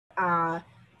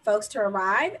folks to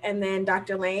arrive. And then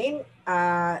Dr. Lane,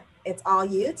 it's all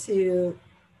you to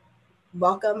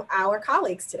welcome our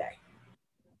colleagues today.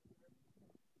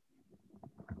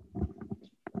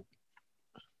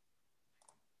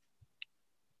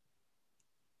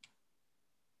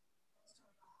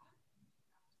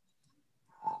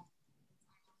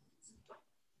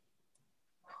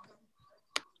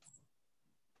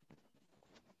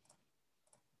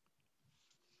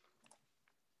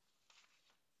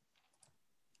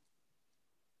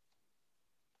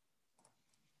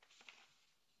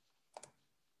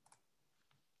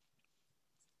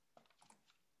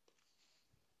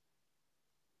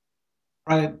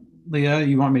 All right, Leah,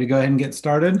 you want me to go ahead and get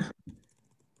started?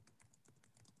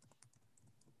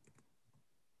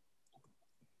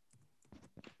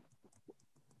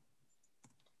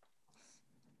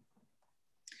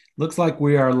 Looks like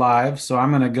we are live, so I'm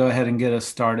going to go ahead and get us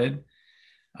started.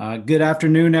 Good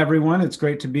afternoon, everyone. It's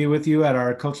great to be with you at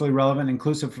our Culturally Relevant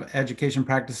Inclusive Education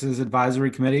Practices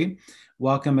Advisory Committee.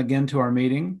 Welcome again to our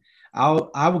meeting.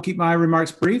 I will keep my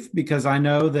remarks brief because I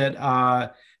know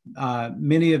that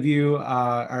many of you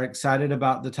are excited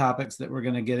about the topics that we're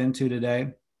going to get into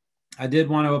today. I did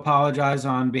want to apologize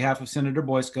on behalf of Senator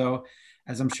Boysko.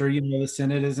 As I'm sure you know, the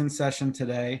Senate is in session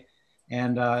today,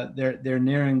 and they're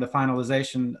nearing the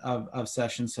finalization of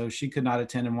session, so she could not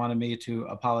attend and wanted me to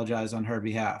apologize on her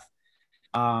behalf.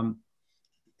 I'm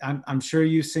sure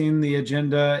you've seen the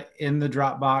agenda in the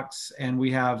Dropbox, and we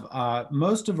have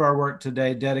most of our work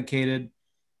today dedicated,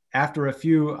 after a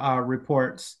few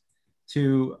reports,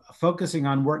 to focusing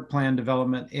on work plan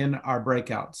development in our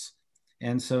breakouts.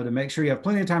 And so to make sure you have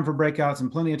plenty of time for breakouts and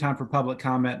plenty of time for public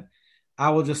comment, I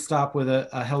will just stop with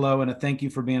a hello and a thank you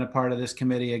for being a part of this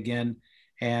committee again.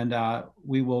 And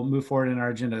we will move forward in our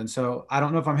agenda. And so I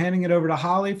don't know if I'm handing it over to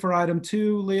Holly for item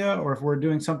 2, Leah, or if we're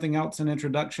doing something else in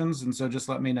introductions. And so just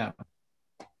let me know.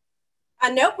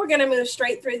 Nope, we're gonna move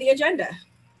straight through the agenda.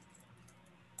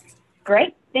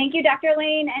 Great, thank you, Dr.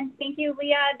 Lane, and thank you,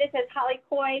 Leah. This is Holly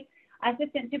Coy,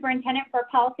 Assistant Superintendent for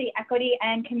Policy, Equity,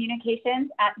 and Communications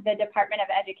at the Department of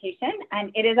Education. And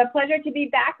it is a pleasure to be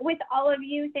back with all of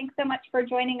you. Thanks so much for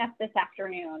joining us this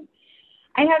afternoon.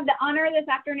 I have the honor this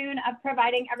afternoon of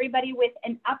providing everybody with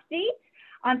an update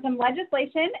on some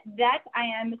legislation that I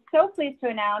am so pleased to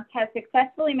announce has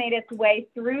successfully made its way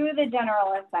through the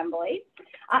General Assembly.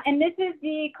 And this is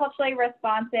the Culturally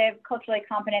Responsive, Culturally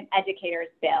Competent Educators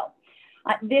Bill.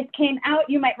 This came out,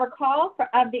 you might recall,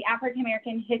 of the African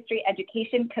American History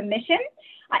Education Commission,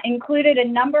 included a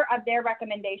number of their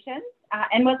recommendations,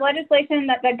 and was legislation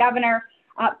that the governor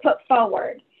put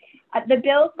forward. The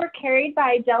bills were carried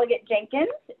by Delegate Jenkins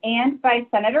and by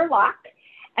Senator Locke,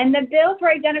 and the bills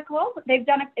were identical. They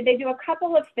do a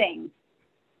couple of things.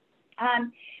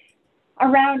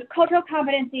 Around cultural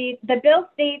competency, the bill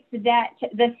states that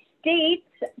the state's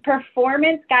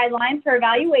performance guidelines for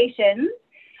evaluations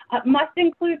must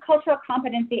include cultural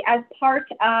competency as part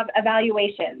of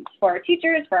evaluations for our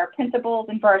teachers, for our principals,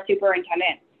 and for our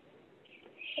superintendent.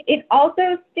 It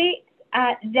also states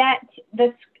that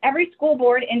every school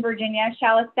board in Virginia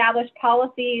shall establish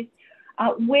policies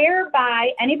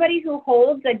whereby anybody who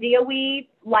holds a DOE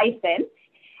license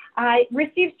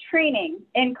receives training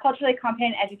in culturally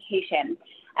competent education,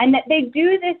 and that they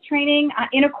do this training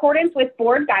in accordance with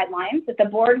board guidelines that the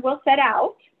board will set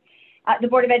out, the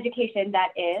Board of Education, that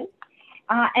is,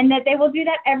 and that they will do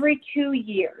that every 2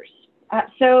 years.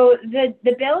 So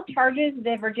the bill charges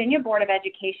the Virginia Board of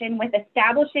Education with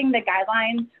establishing the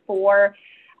guidelines for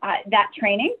that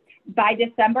training by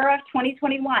December of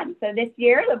 2021. So this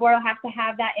year, the board will have to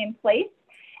have that in place.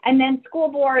 And then school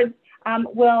boards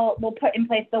will put in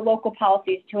place the local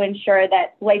policies to ensure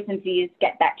that licensees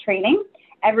get that training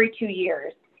every 2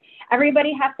 years.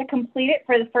 Everybody has to complete it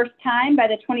for the first time by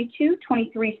the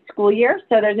 22-23 school year.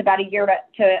 So there's about a year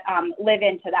to live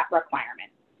into that requirement.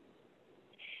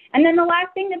 And then the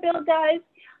last thing the bill does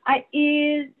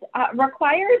is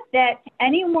requires that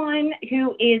anyone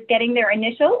who is getting their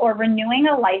initial or renewing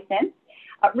a license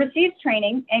receives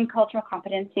training in cultural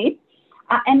competency,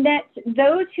 and that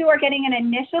those who are getting an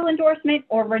initial endorsement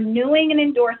or renewing an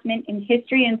endorsement in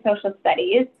history and social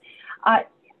studies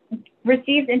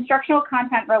receives instructional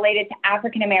content related to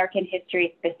African American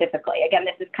history specifically. Again,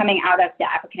 this is coming out of the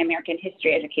African American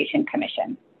History Education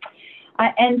Commission.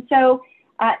 And so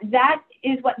that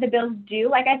is what the bills do.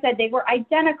 Like I said, they were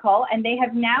identical, and they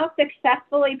have now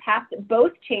successfully passed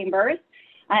both chambers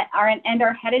and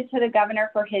are headed to the governor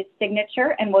for his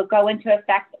signature and will go into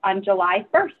effect on July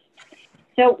 1st.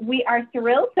 So we are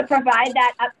thrilled to provide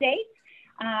that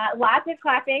update. Lots of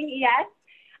clapping, yes.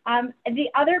 The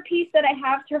other piece that I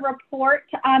have to report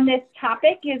on this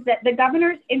topic is that the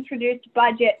governor's introduced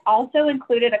budget also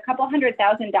included a couple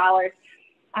 $100,000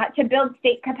 to build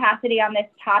state capacity on this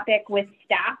topic with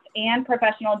staff and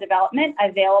professional development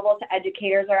available to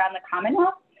educators around the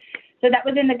Commonwealth. So that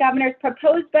was in the governor's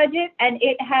proposed budget, and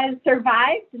it has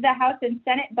survived the House and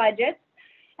Senate budgets.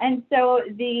 And so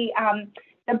the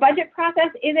budget process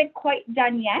isn't quite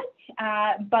done yet,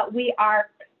 but we are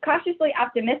cautiously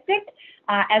optimistic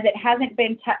as it hasn't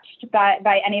been touched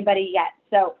by anybody yet.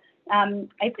 So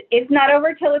it's not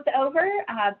over till it's over,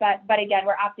 but again,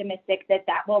 we're optimistic that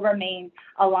that will remain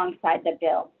alongside the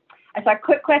bill. I saw a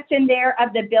quick question there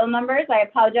of the bill numbers. I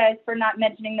apologize for not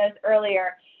mentioning those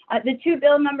earlier. The two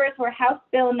bill numbers were House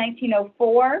Bill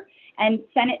 1904 and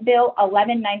Senate Bill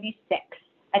 1196,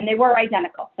 and they were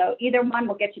identical. So either one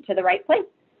will get you to the right place.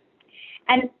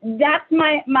 And that's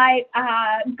my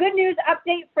good news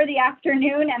update for the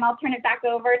afternoon, and I'll turn it back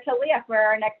over to Leah for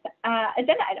our next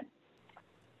agenda item.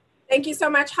 Thank you so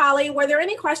much, Holly. Were there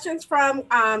any questions from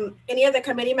any of the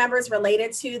committee members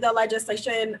related to the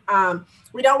legislation?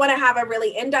 We don't want to have a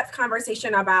really in-depth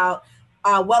conversation about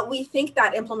what we think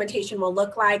that implementation will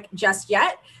look like just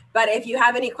yet, but if you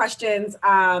have any questions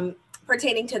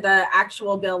pertaining to the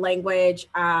actual bill language,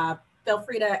 feel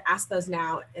free to ask those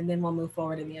now, and then we'll move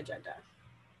forward in the agenda.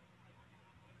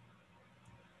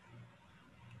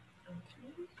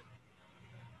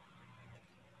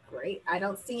 Great. I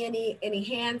don't see any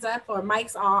hands up or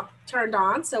mics turned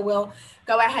on, so we'll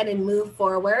go ahead and move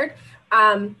forward.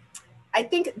 I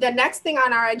think the next thing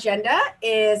on our agenda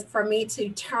is for me to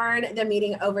turn the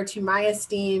meeting over to my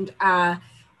esteemed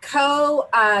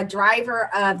co-driver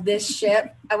of this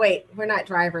ship. Oh, wait, we're not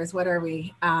drivers. What are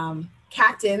we?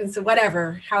 Captains,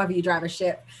 whatever, however you drive a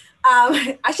ship.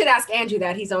 I should ask Andrew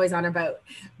that. He's always on a boat.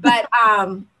 But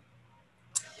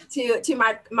to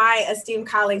my esteemed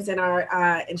colleagues in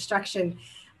our instruction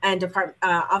and Department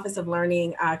Office of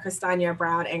Learning, Christania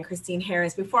Brown and Christine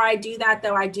Harris. Before I do that,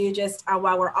 though, I do just,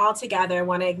 while we're all together,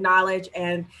 want to acknowledge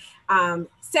and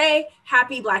say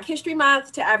Happy Black History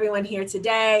Month to everyone here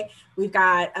today. We've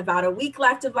got about a week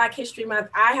left of Black History Month.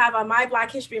 I have on my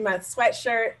Black History Month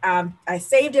sweatshirt. I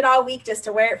saved it all week just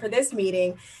to wear it for this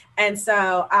meeting. And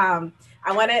so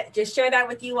I want to just share that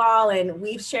with you all. And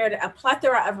we've shared a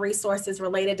plethora of resources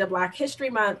related to Black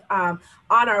History Month on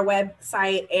our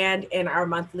website and in our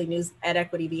monthly news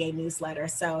EdEquity VA newsletter.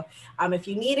 So if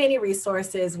you need any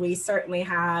resources, we certainly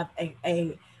have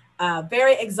a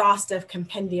very exhaustive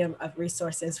compendium of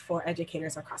resources for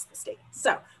educators across the state.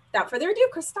 So without further ado,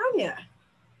 Christania.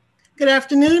 Good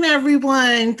afternoon,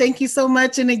 everyone. Thank you so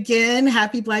much. And again,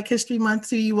 happy Black History Month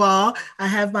to you all. I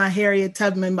have my Harriet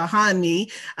Tubman behind me.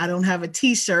 I don't have a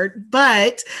t-shirt,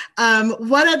 but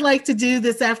what I'd like to do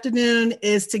this afternoon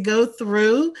is to go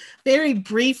through very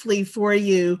briefly for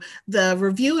you the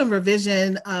review and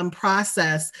revision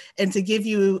process, and to give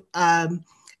you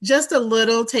just a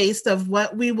little taste of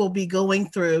what we will be going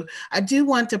through. I do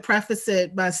want to preface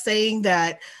it by saying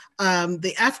that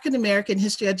the African American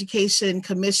History Education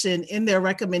Commission, in their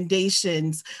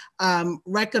recommendations,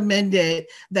 recommended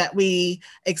that we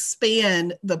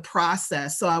expand the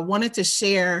process. So I wanted to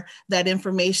share that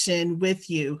information with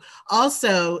you.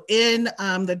 Also, in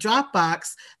the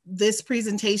Dropbox, this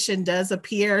presentation does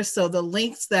appear. So the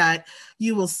links that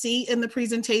you will see in the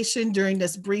presentation during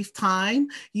this brief time,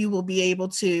 you will be able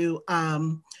to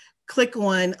click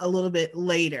on a little bit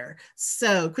later.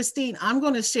 So Christine, I'm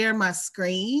going to share my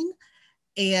screen,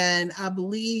 and I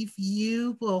believe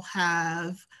you will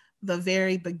have the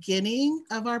very beginning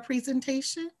of our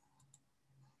presentation.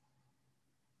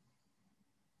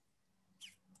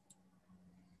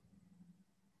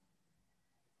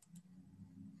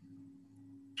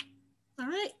 All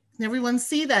right, everyone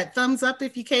see that? Thumbs up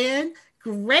if you can.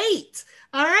 Great.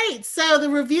 All right, so the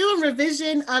review and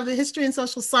revision of the History and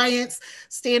Social Science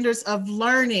Standards of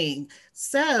Learning.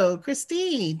 So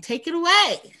Christine, take it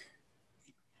away.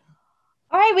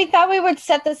 All right, we thought we would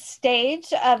set the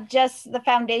stage of just the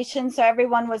foundation so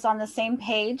everyone was on the same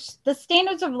page. The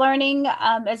Standards of Learning,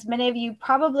 as many of you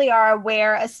probably are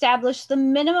aware, establish the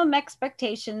minimum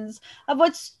expectations of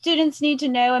what students need to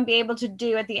know and be able to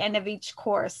do at the end of each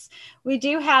course. We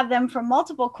do have them for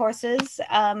multiple courses.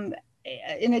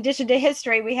 In addition to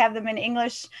history, we have them in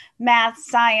English, math,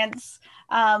 science,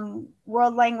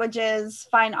 world languages,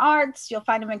 fine arts. You'll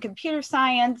find them in computer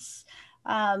science,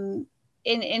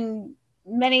 in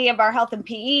many of our health and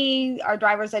PE, our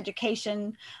driver's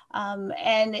education,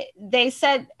 and they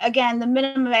set, again, the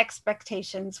minimum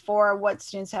expectations for what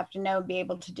students have to know and be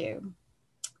able to do.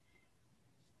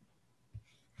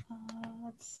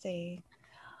 Let's see.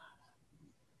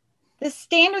 The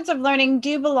standards of learning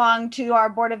do belong to our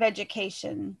Board of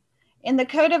Education. In the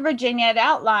Code of Virginia, it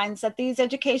outlines that these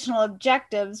educational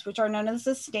objectives, which are known as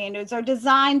the standards, are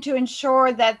designed to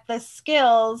ensure that the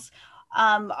skills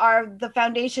are the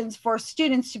foundations for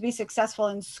students to be successful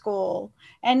in school,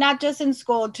 and not just in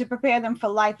school, to prepare them for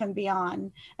life and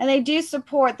beyond. And they do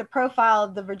support the profile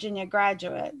of the Virginia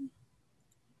graduate.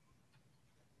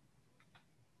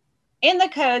 In the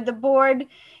code, the board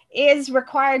is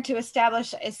required to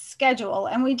establish a schedule,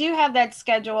 and we do have that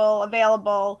schedule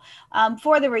available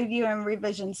for the review and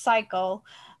revision cycle.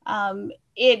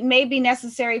 It may be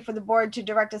necessary for the board to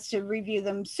direct us to review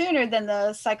them sooner than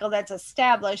the cycle that's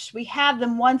established. We have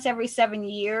them once every 7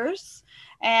 years,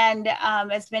 and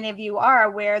as many of you are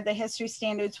aware, the history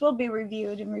standards will be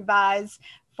reviewed and revised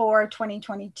for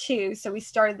 2022. So we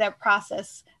started that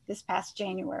process this past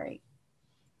January.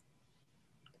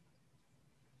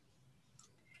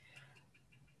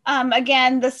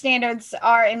 Again, the standards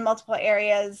are in multiple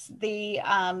areas. The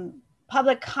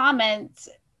public comment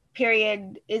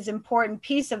period is an important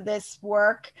piece of this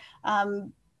work. In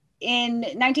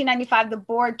 1995, the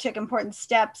board took important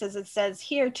steps, as it says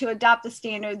here, to adopt the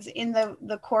standards in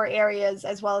the core areas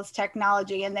as well as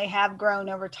technology, and they have grown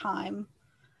over time.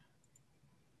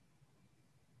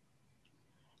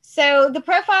 So the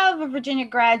profile of a Virginia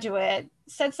graduate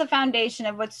sets the foundation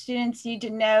of what students need to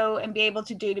know and be able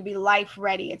to do to be life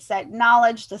ready. It's that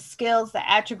knowledge, the skills, the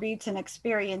attributes, and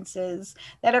experiences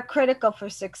that are critical for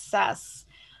success.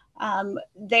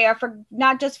 They are for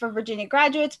not just for Virginia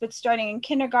graduates, but starting in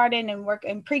kindergarten and work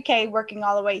in pre-K, working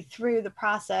all the way through the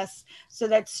process so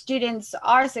that students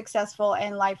are successful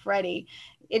and life ready.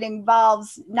 It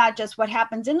involves not just what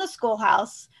happens in the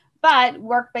schoolhouse, but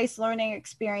work-based learning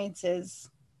experiences.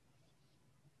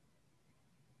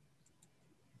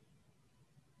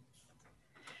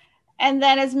 And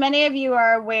then, as many of you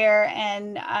are aware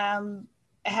and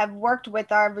have worked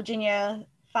with our Virginia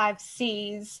 5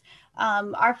 Cs,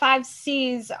 our 5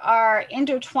 Cs are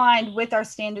intertwined with our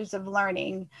standards of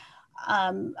learning.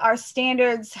 Our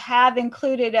standards have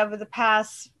included over the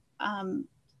past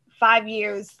 5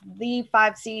 years, the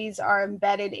 5 Cs are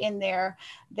embedded in there.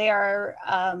 They are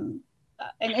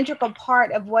an integral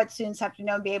part of what students have to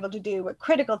know and be able to do with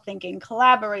critical thinking,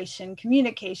 collaboration,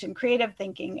 communication, creative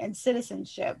thinking, and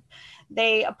citizenship.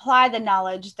 They apply the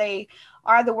knowledge, they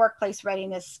are the workplace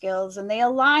readiness skills, and they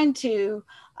align to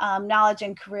knowledge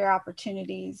and career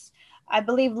opportunities. I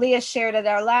believe Leah shared at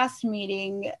our last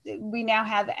meeting, we now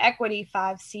have equity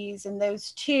 5 Cs, and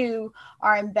those two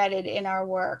are embedded in our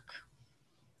work.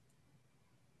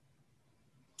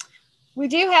 We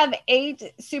do have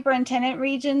 8 superintendent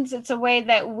regions. It's a way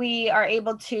that we are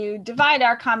able to divide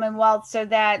our Commonwealth so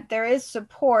that there is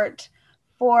support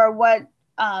for what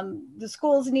the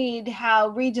schools need, how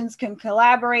regions can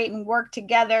collaborate and work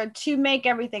together to make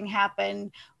everything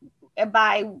happen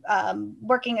by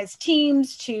working as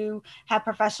teams, to have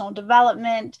professional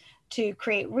development, to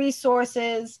create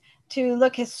resources, to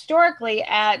look historically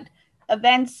at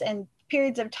events and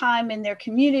periods of time in their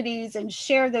communities and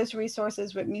share those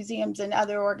resources with museums and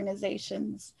other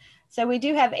organizations. So we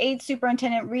do have 8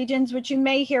 superintendent regions, which you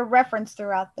may hear referenced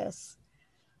throughout this.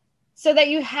 So that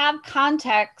you have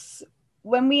context,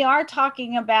 when we are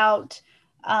talking about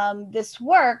this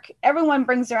work, everyone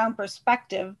brings their own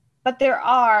perspective, but there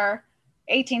are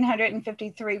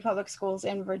 1,853 public schools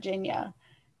in Virginia,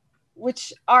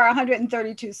 which are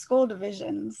 132 school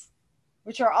divisions,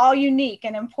 which are all unique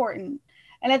and important.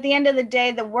 And at the end of the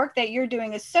day, the work that you're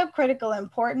doing is so critical and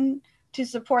important to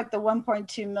support the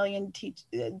 1.2 million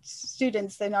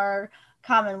students in our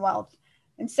Commonwealth.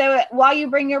 And so while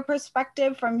you bring your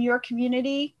perspective from your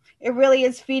community, it really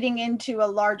is feeding into a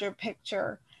larger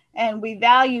picture. And we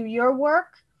value your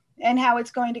work and how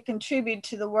it's going to contribute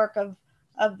to the work of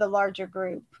the larger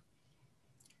group.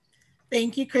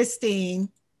 Thank you, Christine.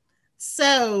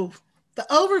 So the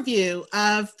overview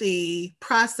of the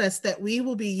process that we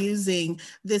will be using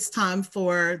this time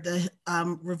for the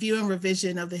review and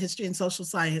revision of the history and social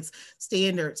science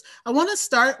standards. I want to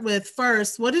start with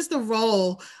first, what is the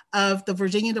role of the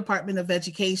Virginia Department of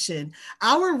Education?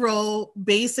 Our role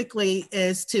basically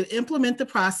is to implement the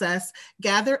process,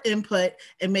 gather input,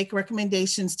 and make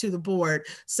recommendations to the board.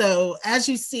 So as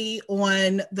you see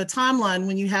on the timeline,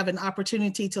 when you have an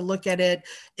opportunity to look at it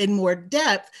in more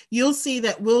depth, you'll see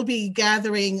that we'll be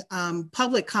gathering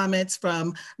public comments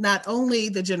from not only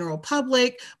the general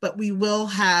public, but we will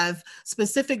have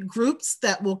specific groups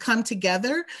that will come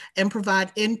together and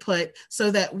provide input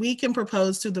so that we can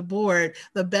propose to the board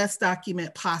the best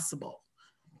document possible.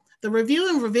 The review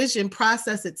and revision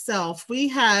process itself, we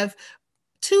have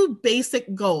 2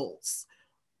 basic goals.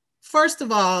 first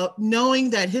of all,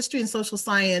 knowing that history and social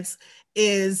science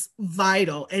is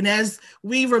vital. And as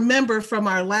we remember from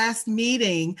our last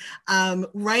meeting,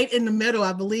 right in the middle,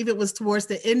 I believe it was towards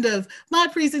the end of my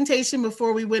presentation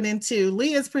before we went into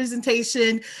Leah's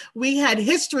presentation, we had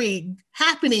history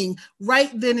happening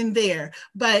right then and there.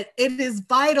 But it is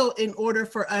vital in order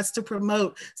for us to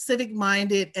promote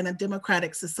civic-minded and a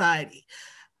democratic society.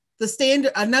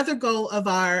 Another goal of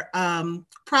our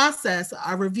process,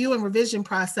 our review and revision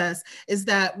process, is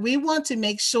that we want to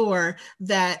make sure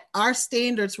that our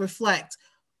standards reflect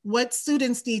what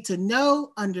students need to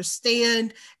know,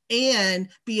 understand, and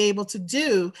be able to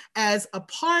do as a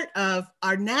part of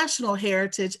our national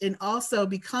heritage, and also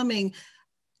becoming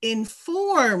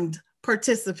informed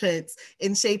participants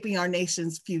in shaping our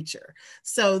nation's future.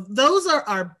 So those are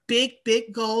our big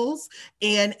goals.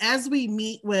 And as we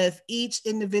meet with each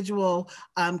individual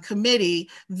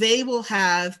committee, they will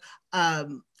have a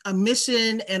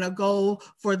mission and a goal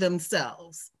for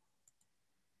themselves.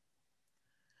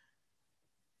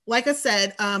 Like I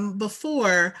said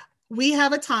before, we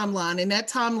have a timeline, and that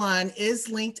timeline is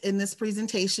linked in this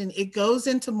presentation. It goes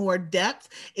into more depth.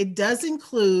 It does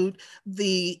include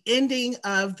the ending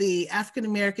of the African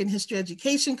American History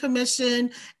Education Commission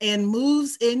and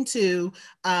moves into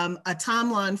a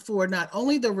timeline for not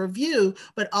only the review,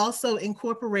 but also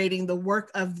incorporating the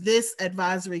work of this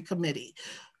advisory committee.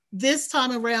 This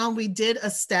time around, we did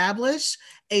establish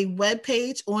a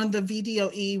webpage on the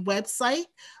VDOE website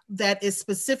that is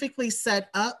specifically set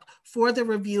up for the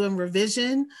review and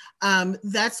revision.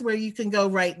 That's where you can go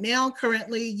right now.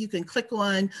 Currently, you can click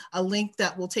on a link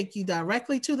that will take you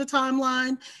directly to the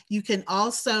timeline. You can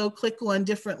also click on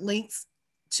different links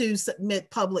to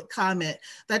submit public comment.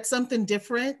 That's something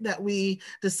different that we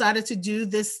decided to do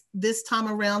this time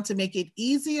around to make it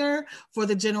easier for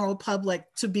the general public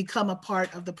to become a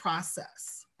part of the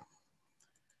process.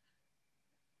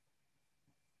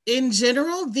 In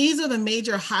general, these are the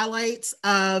major highlights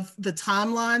of the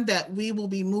timeline that we will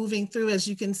be moving through. As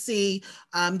you can see,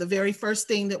 the very first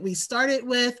thing that we started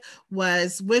with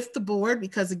was with the board,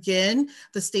 because again,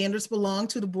 the standards belong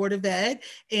to the Board of Ed,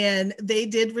 and they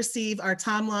did receive our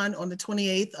timeline on the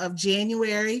 28th of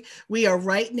January. We are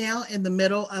right now in the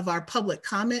middle of our public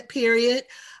comment period.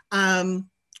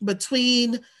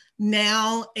 Between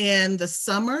now and the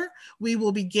summer, we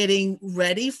will be getting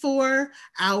ready for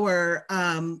our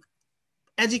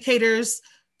educators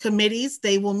committees.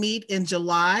 They will meet in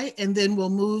July, and then we'll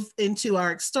move into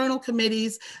our external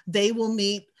committees. They will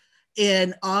meet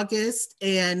in August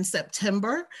and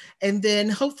September. And then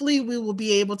hopefully we will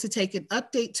be able to take an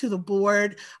update to the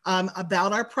board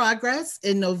about our progress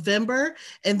in November,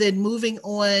 and then moving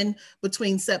on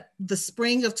between the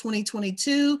spring of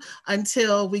 2022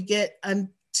 until we get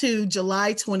to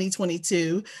July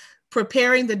 2022,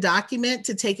 preparing the document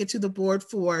to take it to the board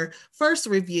for first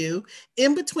review.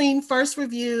 In between first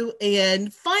review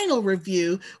and final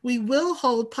review, we will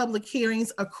hold public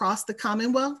hearings across the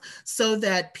Commonwealth so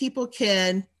that people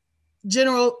can,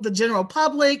 the general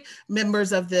public,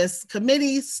 members of this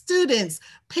committee, students,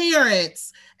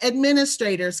 parents,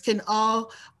 administrators can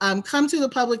all come to the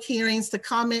public hearings to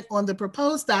comment on the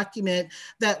proposed document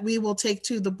that we will take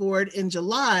to the board in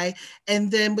July.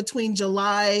 And then between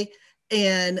July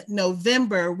and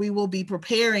November, we will be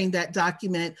preparing that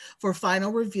document for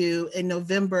final review in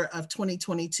November of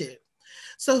 2022.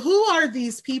 So who are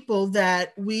these people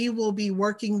that we will be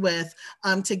working with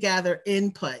to gather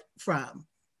input from?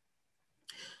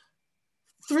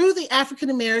 Through the African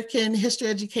American History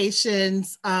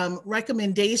Education's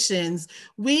recommendations,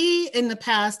 we in the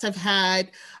past have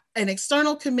had an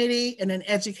external committee and an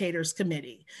educators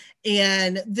committee.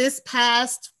 And this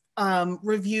past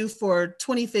review for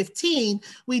 2015,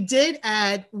 we did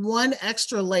add one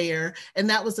extra layer, and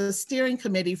that was a steering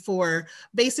committee for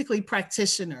basically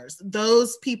practitioners.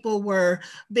 Those people were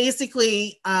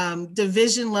basically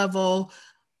division level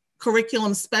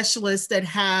curriculum specialists that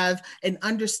have an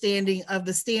understanding of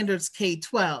the standards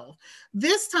K-12.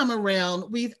 This time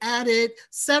around, we've added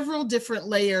several different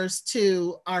layers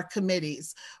to our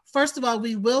committees. First of all,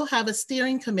 we will have a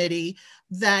steering committee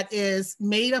that is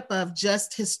made up of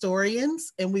just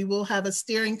historians, and we will have a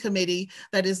steering committee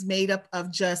that is made up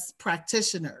of just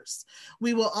practitioners.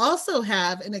 We will also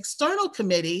have an external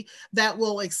committee that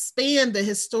will expand the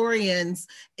historians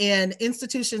and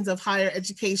institutions of higher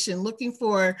education, looking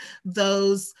for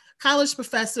those college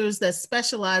professors that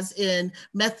specialize in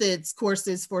methods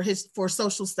courses for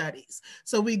social studies.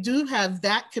 So we do have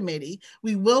that committee.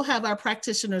 We will have our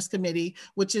practitioners committee,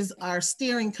 which is our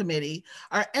steering committee.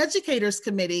 Our educators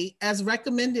committee, as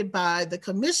recommended by the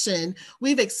commission,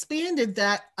 we've expanded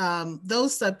that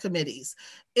those subcommittees.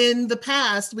 in the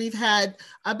past, we've had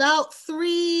about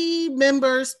 3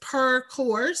 members per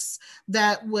course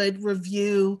that would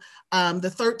review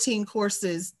the 13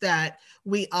 courses that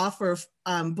we offer,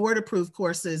 board approved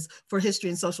courses for history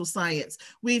and social science.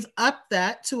 We've upped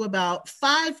that to about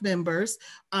 5 members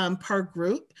per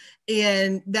group.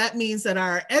 And that means that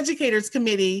our educators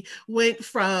committee went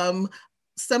from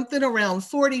something around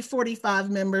 40,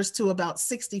 45 members to about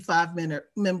 65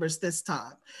 members this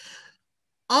time.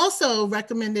 Also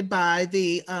recommended by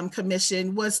the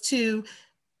commission was to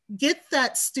get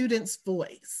that student's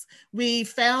voice. We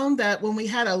found that when we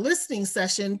had a listening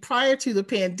session prior to the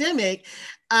pandemic,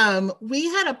 we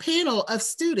had a panel of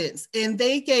students and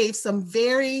they gave some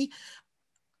very,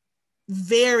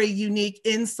 very unique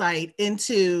insight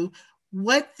into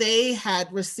what they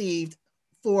had received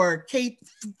for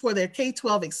their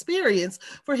K-12 experience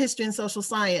for history and social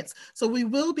science. So we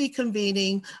will be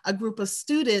convening a group of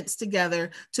students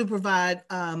together to provide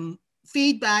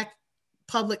feedback,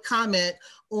 public comment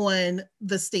on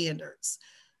the standards.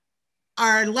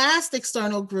 Our last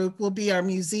external group will be our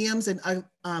museums and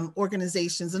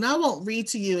organizations. And I won't read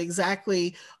to you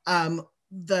exactly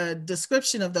the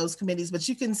description of those committees, but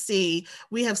you can see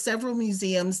we have several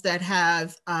museums that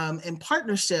have, and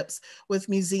partnerships with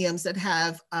museums that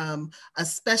have a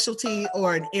specialty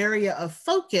or an area of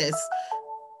focus.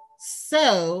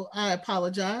 So I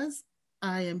apologize.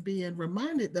 I am being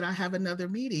reminded that I have another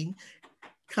meeting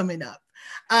coming up.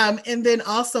 And then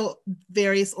also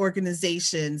various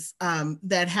organizations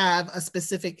that have a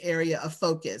specific area of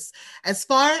focus. As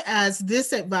far as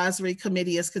this advisory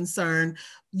committee is concerned,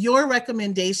 your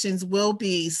recommendations will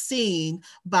be seen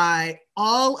by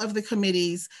all of the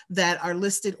committees that are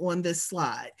listed on this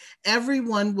slide.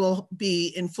 Everyone will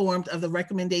be informed of the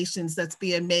recommendations that's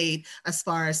being made as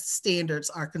far as standards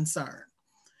are concerned.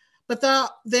 But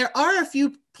there are a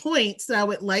few points that I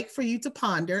would like for you to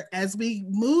ponder as we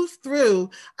move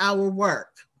through our work.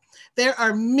 There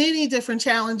are many different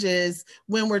challenges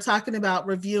when we're talking about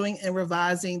reviewing and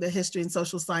revising the history and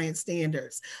social science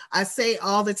standards. I say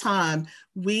all the time,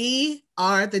 we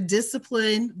are the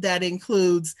discipline that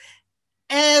includes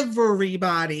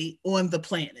everybody on the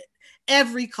planet.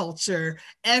 Every culture,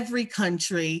 every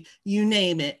country, you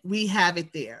name it, we have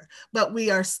it there. But we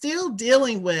are still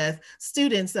dealing with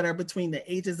students that are between the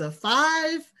ages of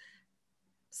 5,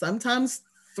 sometimes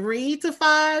 3 to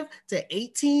 5 to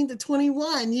 18 to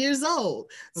 21 years old.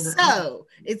 So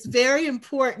it's very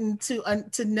important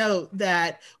to note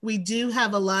that we do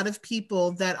have a lot of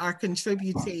people that are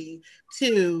contributing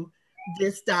to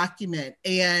this document.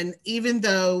 And even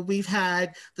though we've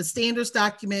had the standards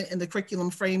document and the curriculum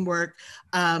framework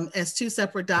as 2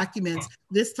 separate documents,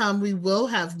 this time we will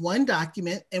have one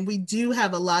document, and we do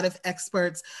have a lot of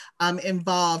experts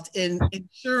involved in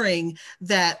ensuring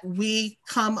that we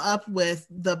come up with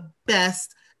the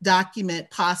best document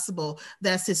possible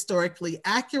that's historically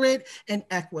accurate and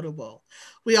equitable.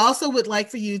 We also would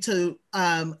like for you to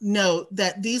note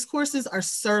that these courses are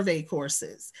survey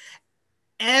courses.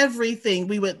 Everything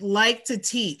we would like to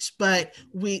teach, but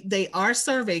they are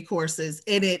survey courses,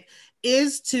 and it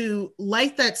is to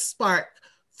light that spark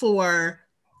for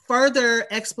further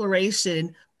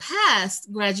exploration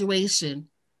past graduation.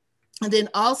 And then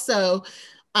also,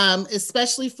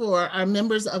 especially for our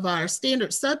members of our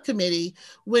standard subcommittee,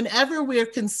 whenever we're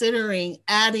considering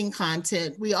adding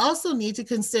content, we also need to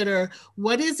consider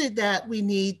what is it that we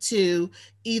need to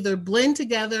either blend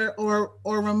together or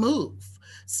remove.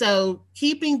 So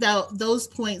keeping those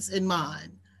points in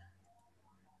mind.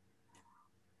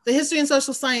 The history and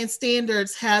social science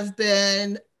standards have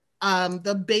been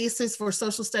the basis for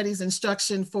social studies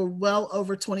instruction for well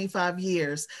over 25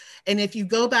 years. And if you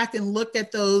go back and look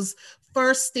at those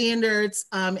first standards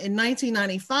in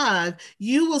 1995,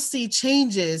 you will see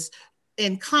changes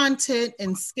in content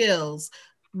and skills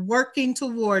working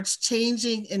towards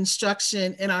changing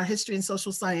instruction in our history and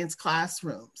social science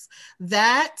classrooms.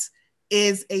 That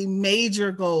is a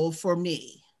major goal for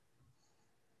me.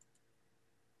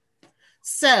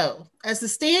 So, as the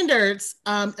standards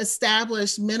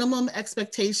establish minimum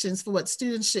expectations for what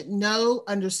students should know,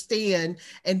 understand,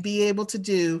 and be able to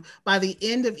do by the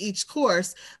end of each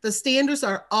course, the standards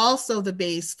are also the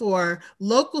base for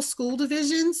local school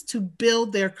divisions to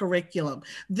build their curriculum.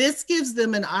 This gives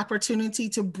them an opportunity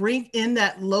to bring in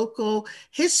that local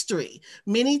history.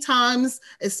 Many times,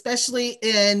 especially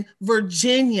in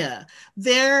Virginia,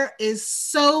 there is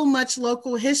so much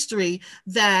local history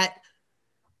that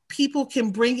people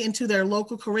can bring into their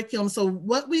local curriculum. So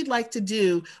what we'd like to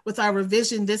do with our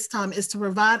revision this time is to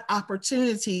provide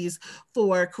opportunities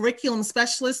for curriculum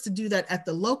specialists to do that at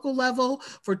the local level,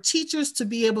 for teachers to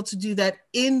be able to do that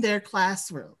in their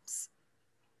classrooms.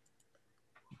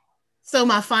 So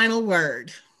my final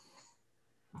word.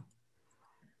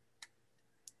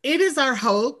 It is our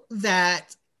hope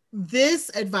that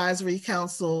this advisory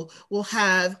council will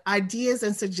have ideas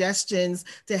and suggestions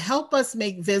to help us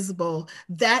make visible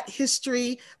that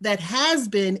history that has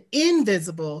been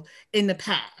invisible in the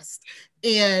past,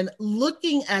 and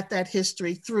looking at that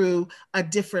history through a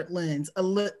different lens,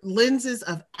 lenses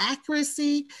of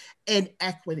accuracy and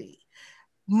equity.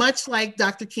 Much like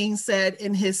Dr. King said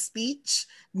in his speech,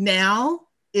 now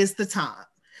is the time.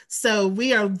 So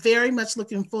we are very much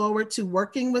looking forward to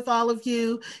working with all of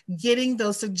you, getting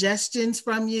those suggestions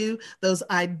from you, those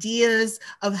ideas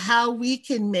of how we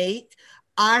can make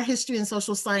our history and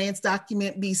social science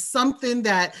document be something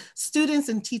that students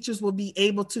and teachers will be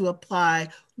able to apply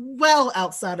well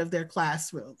outside of their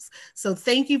classrooms. So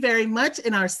thank you very much.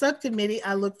 In our subcommittee,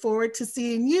 I look forward to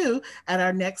seeing you at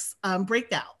our next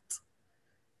breakout.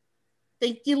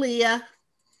 Thank you, Leah.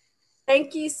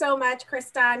 Thank you so much,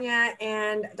 Christania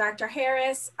and Dr.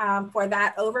 Harris, for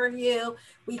that overview.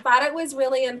 We thought it was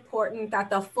really important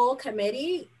that the full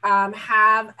committee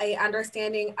have an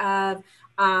understanding of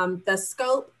the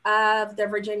scope of the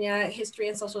Virginia History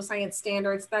and Social Science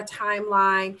Standards, the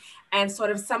timeline, and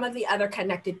sort of some of the other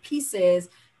connected pieces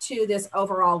to this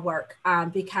overall work,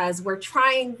 because we're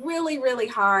trying really, really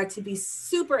hard to be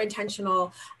super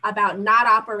intentional about not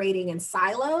operating in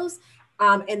silos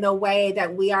in the way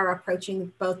that we are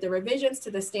approaching both the revisions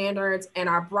to the standards and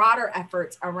our broader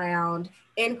efforts around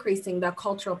increasing the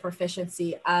cultural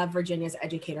proficiency of Virginia's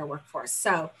educator workforce.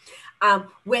 So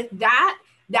with that,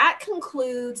 that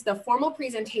concludes the formal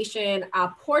presentation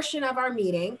portion of our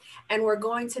meeting, and we're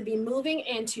going to be moving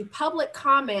into public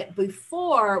comment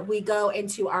before we go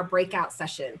into our breakout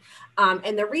session.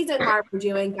 And the reason why we're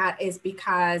doing that is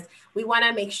because we want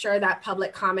to make sure that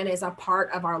public comment is a part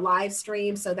of our live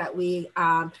stream so that we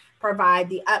provide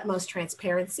the utmost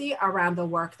transparency around the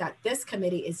work that this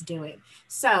committee is doing.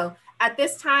 So at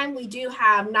this time, we do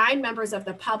have 9 members of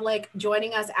the public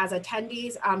joining us as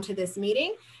attendees to this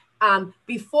meeting.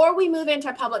 Before we move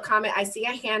into public comment, I see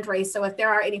a hand raised. So if there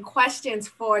are any questions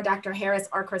for Dr. Harris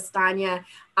or Christania,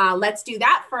 let's do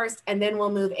that first, and then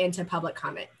we'll move into public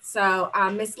comment. So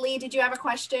Ms. Lee, did you have a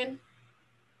question?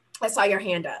 I saw your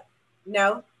hand up.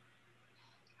 No?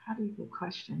 How do you get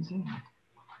questions in?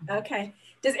 Okay.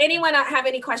 Does anyone have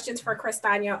any questions for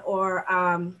Christania or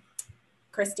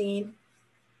Christine?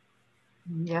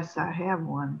 Yes, I have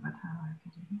one.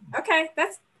 But okay,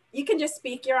 you can just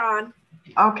speak, you're on.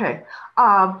 Okay.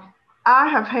 I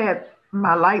have had,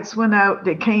 my lights went out,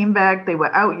 they came back, they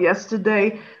were out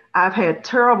yesterday. I've had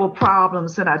terrible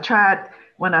problems, and I tried,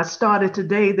 when I started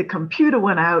today, the computer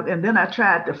went out, and then I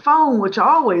tried the phone, which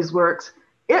always works,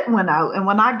 it went out. And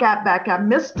when I got back, I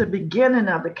missed the beginning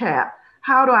of the CAP.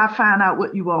 How do I find out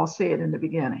what you all said in the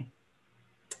beginning?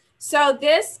 So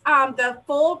this, the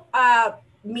full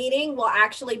meeting will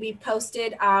actually be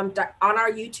posted on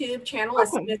our YouTube channel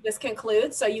as soon as this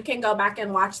concludes. So you can go back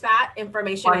and watch that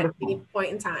information at any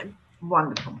point in time.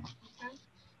 Wonderful.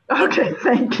 Okay,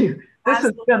 thank you. This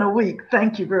has been a week.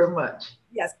 Thank you very much.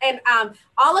 Yes, and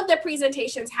all of the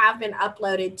presentations have been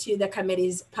uploaded to the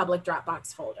committee's public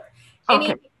Dropbox folder.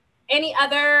 Any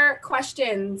other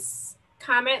questions,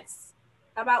 comments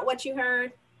about what you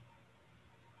heard?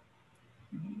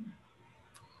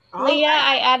 Leah,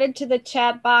 I added to the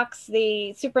chat box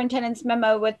the superintendent's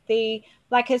memo with the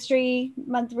Black History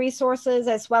Month resources,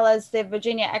 as well as the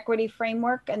Virginia Equity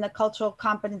Framework and the cultural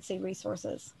competency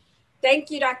resources.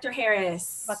 Thank you, Dr.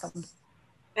 Harris. Welcome.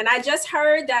 And I just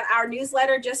heard that our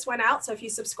newsletter just went out. So if you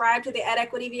subscribe to the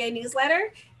EdEquity VA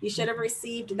newsletter, you should have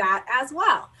received that as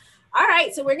well. All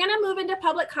right, so we're gonna move into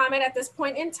public comment at this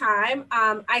point in time.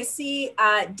 I see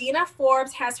Dina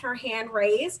Forbes has her hand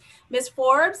raised. Ms.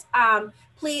 Forbes,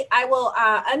 please, I will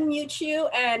unmute you,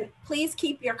 and please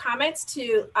keep your comments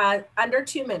to under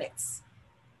 2 minutes.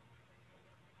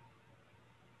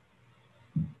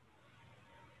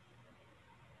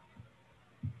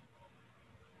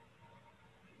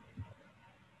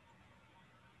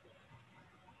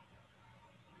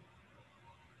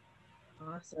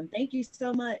 Awesome. Thank you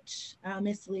so much,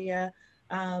 Ms. Leah.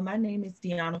 My name is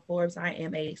Deanna Forbes. I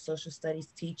am a social studies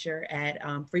teacher at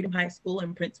Freedom High School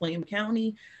in Prince William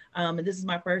County. And this is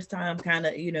my first time kind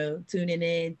of, tuning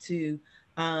in to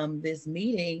this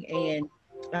meeting. And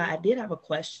I did have a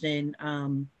question.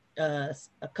 A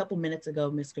couple minutes ago,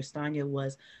 Ms. Christania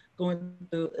was going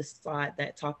through a slide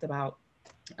that talked about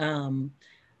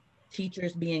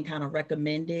teachers being kind of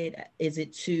recommended. Is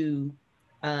it to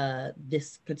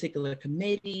this particular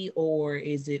committee, or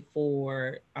is it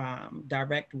for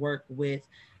direct work with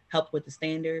help with the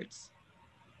standards?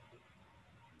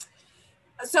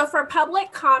 So for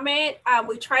public comment,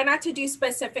 we try not to do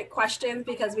specific questions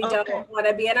because we don't want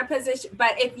to be in a position,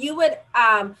 but if you would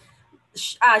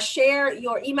share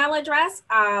your email address,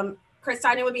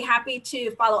 Christina would be happy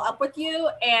to follow up with you.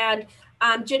 And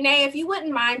Janae, if you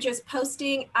wouldn't mind just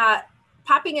posting,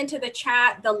 popping into the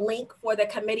chat the link for the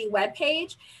committee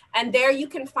webpage, and there you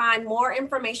can find more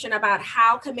information about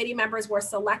how committee members were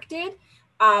selected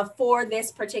for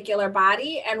this particular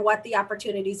body and what the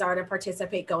opportunities are to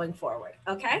participate going forward.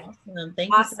 Okay. Awesome.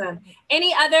 Thank you. Awesome.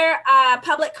 Any other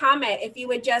public comment? If you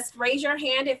would just raise your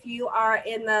hand if you are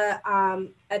in the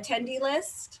attendee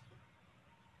list.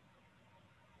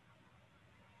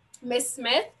 Ms.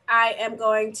 Smith, I am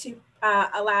going to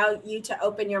allow you to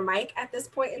open your mic at this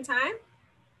point in time.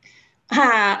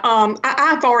 Hi,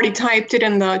 I've already typed it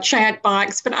in the chat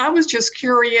box, but I was just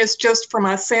curious, just for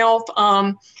myself,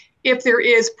 if there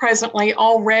is presently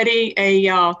already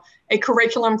a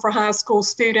curriculum for high school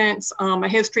students, a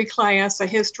history class, a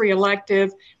history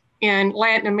elective, and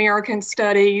Latin American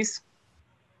studies.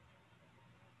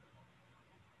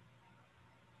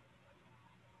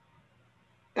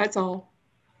 That's all.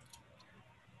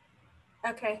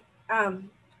 Okay.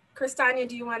 Christina,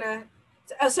 do you want to?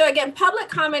 So again, public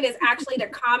comment is actually to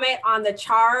comment on the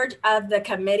charge of the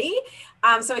committee.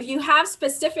 So if you have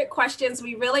specific questions,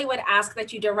 we really would ask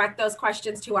that you direct those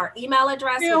questions to our email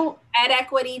address,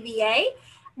 EdEquityVA.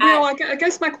 Well, I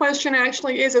guess my question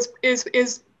actually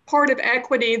is part of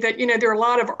equity that, you know, there are a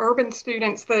lot of urban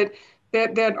students that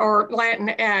are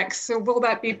Latinx. So will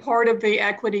that be part of the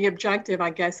equity objective,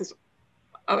 I guess, is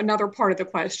another part of the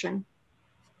question.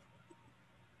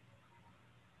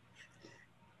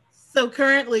 So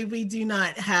currently we do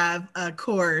not have a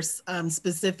course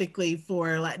specifically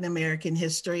for Latin American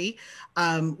history.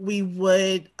 We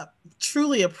would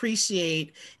truly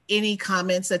appreciate any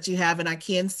comments that you have, and I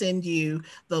can send you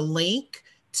the link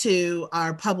to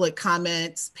our public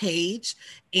comments page.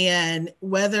 And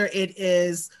whether it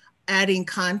is adding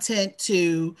content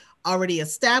to already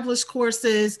established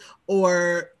courses,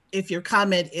 or if your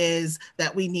comment is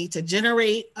that we need to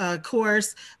generate a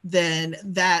course, then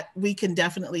that we can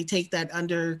definitely take that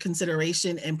under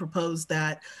consideration and propose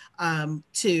that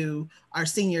to our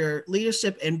senior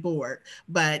leadership and board.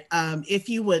 But if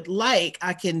you would like,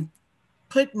 I can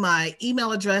put my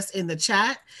email address in the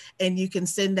chat and you can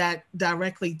send that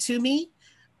directly to me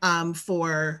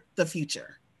for the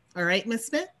future. All right, Ms.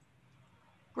 Smith?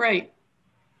 Great.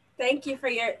 Thank you for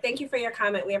your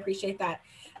comment. We appreciate that.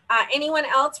 Anyone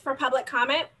else for public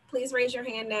comment? Please raise your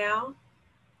hand now.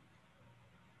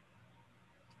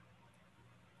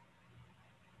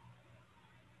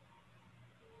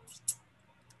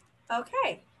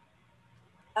 Okay.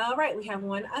 All right, we have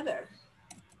one other.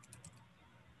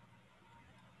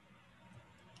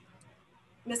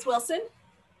 Ms. Wilson?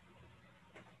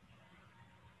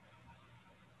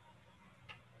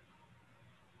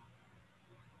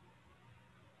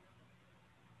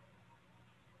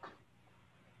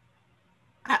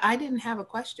 I didn't have a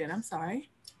question. I'm sorry.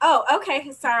 Oh,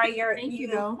 okay. Sorry. Thank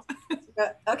you.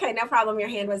 Okay, no problem. Your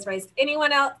hand was raised.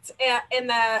 Anyone else in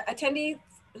the attendees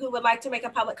who would like to make a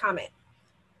public comment?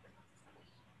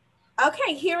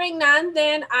 Okay, hearing none,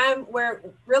 then we're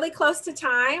really close to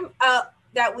time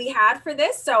that we had for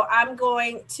this. So I'm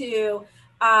going to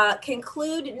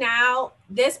conclude now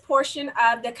this portion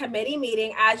of the committee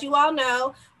meeting. As you all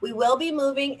know, we will be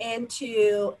moving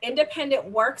into independent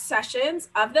work sessions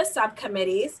of the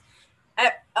subcommittees.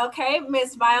 Okay,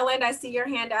 Ms. Violet, I see your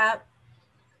hand up.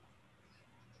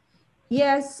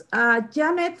 Yes,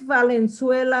 Janet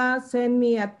Valenzuela sent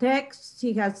me a text.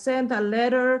 She has sent a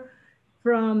letter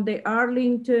from the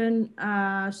Arlington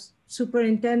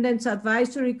Superintendent's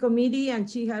Advisory Committee, and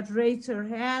she has raised her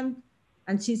hand,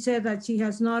 and she said that she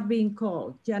has not been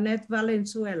called. Janet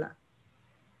Valenzuela.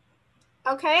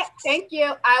 Okay, thank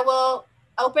you. I will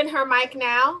open her mic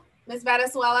now. Ms.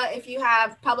 Valenzuela, if you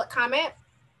have public comment.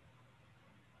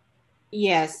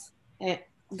 Yes,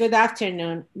 good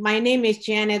afternoon. My name is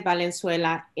Janet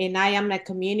Valenzuela, and I am a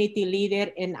community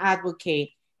leader and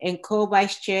advocate and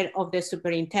co-vice chair of the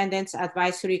Superintendent's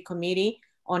Advisory Committee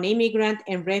on Immigrant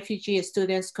and Refugee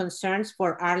Students' Concerns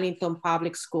for Arlington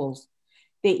Public Schools.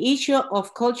 The issue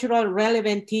of cultural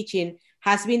relevant teaching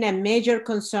has been a major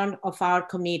concern of our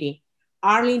committee.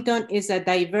 Arlington is a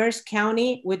diverse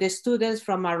county with the students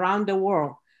from around the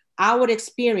world. Our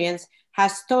experience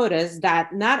has taught us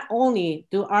that not only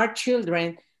do our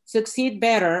children succeed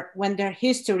better when their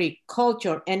history,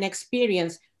 culture, and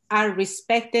experience are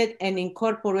respected and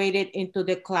incorporated into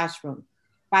the classroom,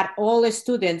 but all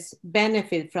students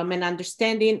benefit from an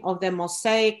understanding of the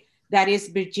mosaic that is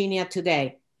Virginia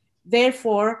today.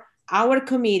 Therefore, our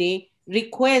committee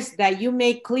request that you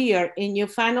make clear in your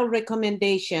final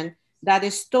recommendation that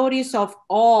the stories of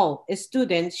all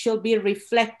students should be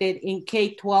reflected in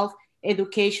K-12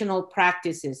 educational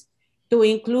practices to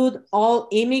include all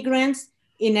immigrants,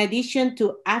 in addition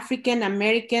to African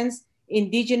Americans,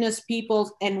 indigenous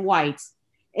peoples, and whites.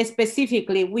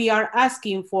 Specifically, we are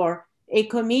asking for a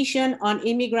commission on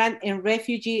immigrant and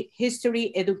refugee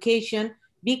history education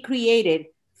be created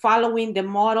following the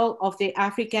model of the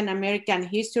African American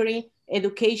History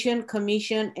Education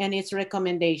Commission and its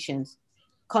recommendations.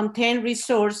 Content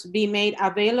resource be made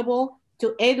available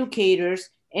to educators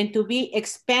and to be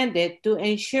expanded to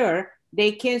ensure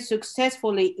they can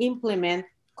successfully implement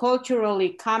culturally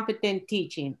competent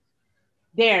teaching.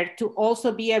 There to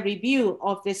also be a review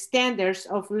of the standards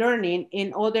of learning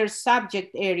in other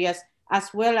subject areas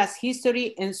as well as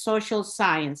history and social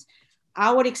science.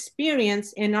 Our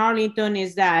experience in Arlington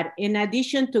is that in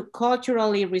addition to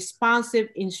culturally responsive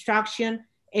instruction,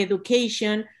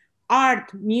 education,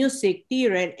 art, music,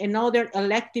 theater, and other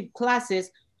elective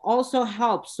classes also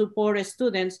help support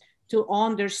students to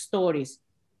own their stories.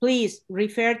 Please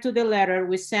refer to the letter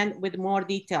we sent with more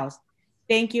details.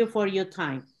 Thank you for your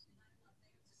time.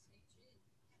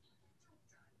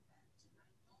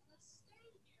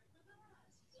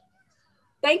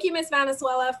 Thank you, Ms.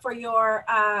 Valenzuela, for your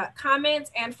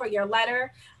comments and for your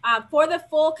letter. For the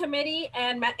full committee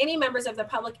and any members of the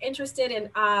public interested in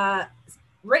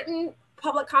written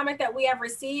public comment that we have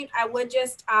received, I would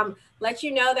just let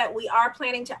you know that we are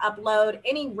planning to upload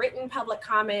any written public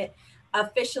comment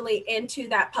officially into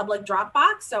that public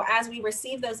Dropbox. So as we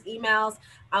receive those emails,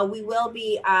 we will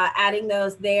be adding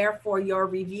those there for your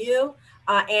review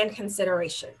and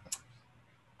consideration.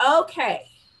 Okay.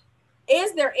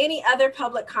 Is there any other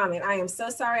public comment? I am so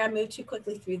sorry I moved too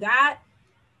quickly through that.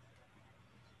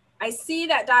 I see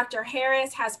that Dr.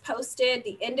 Harris has posted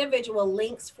the individual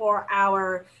links for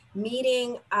our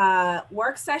meeting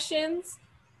work sessions.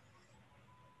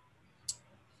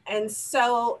 And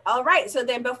so, all right, so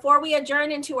then before we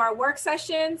adjourn into our work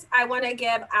sessions, I want to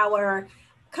give our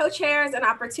co-chairs an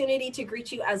opportunity to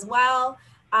greet you as well.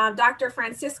 Dr.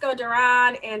 Francisco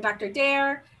Duran and Dr.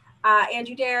 Dare,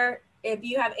 Andrew Dare, if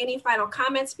you have any final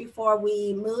comments before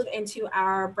we move into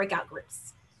our breakout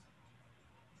groups.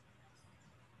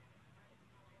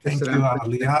 Thank you,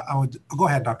 Leah. I would go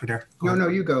ahead, Dr. Dare. No,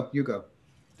 you go.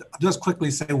 Just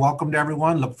quickly say welcome to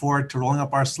everyone. Look forward to rolling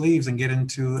up our sleeves and get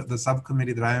into the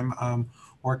subcommittee that I am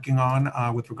working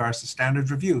on with regards to standards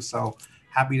review. So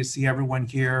happy to see everyone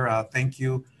here. Thank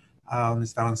you,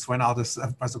 Ms. Valenzuela. I'll just,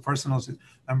 as a personal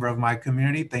member of my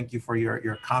community, thank you for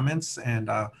your comments,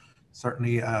 and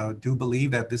certainly do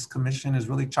believe that this commission is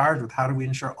really charged with how do we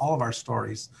ensure all of our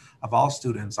stories of all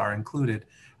students are included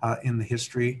in the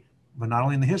history, but not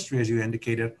only in the history, as you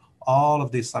indicated, all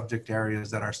of these subject areas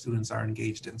that our students are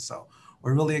engaged in. So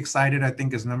we're really excited, I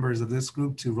think, as members of this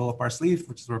group to roll up our sleeves,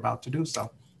 which is what we're about to do. So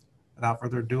without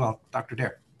further ado, Dr.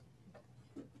 Dare.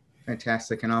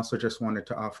 Fantastic. And also just wanted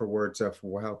to offer words of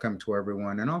welcome to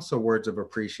everyone and also words of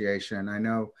appreciation. I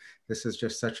know this is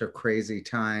just such a crazy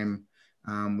time.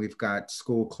 We've got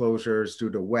school closures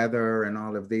due to weather and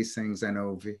all of these things. I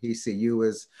know VCU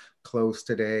is closed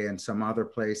today and some other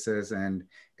places, and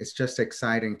it's just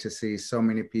exciting to see so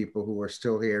many people who are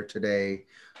still here today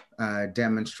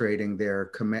demonstrating their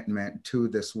commitment to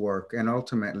this work and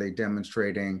ultimately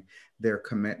demonstrating their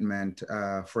commitment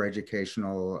for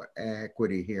educational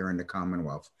equity here in the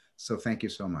Commonwealth. So thank you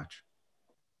so much.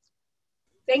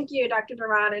 Thank you, Dr.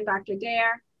 Duran and Dr.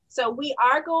 Dare. So we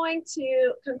are going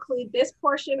to conclude this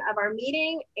portion of our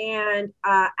meeting and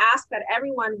ask that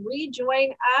everyone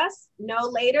rejoin us no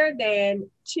later than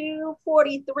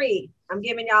 2:43. I'm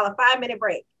giving y'all a 5-minute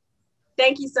break.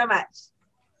 Thank you so much.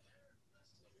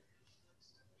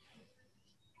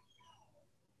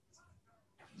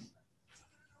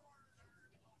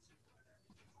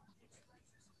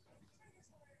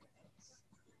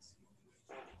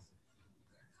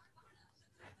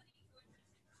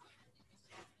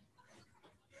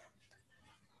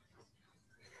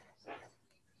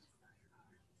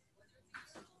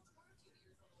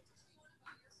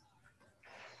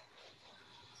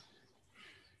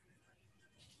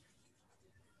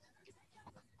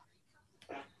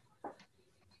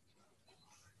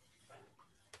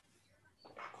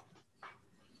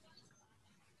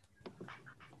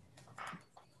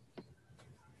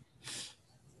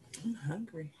 I'm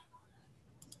hungry.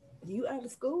 You out of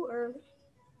school early?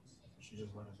 She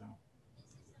just let us out.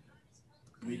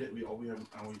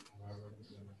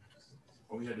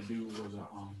 All we had to do was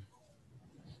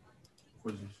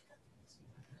quizzes.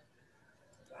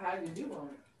 How did you do on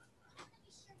it?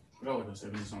 Oh, it was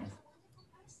 70 something.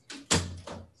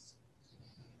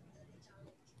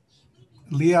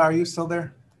 Leah, are you still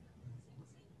there?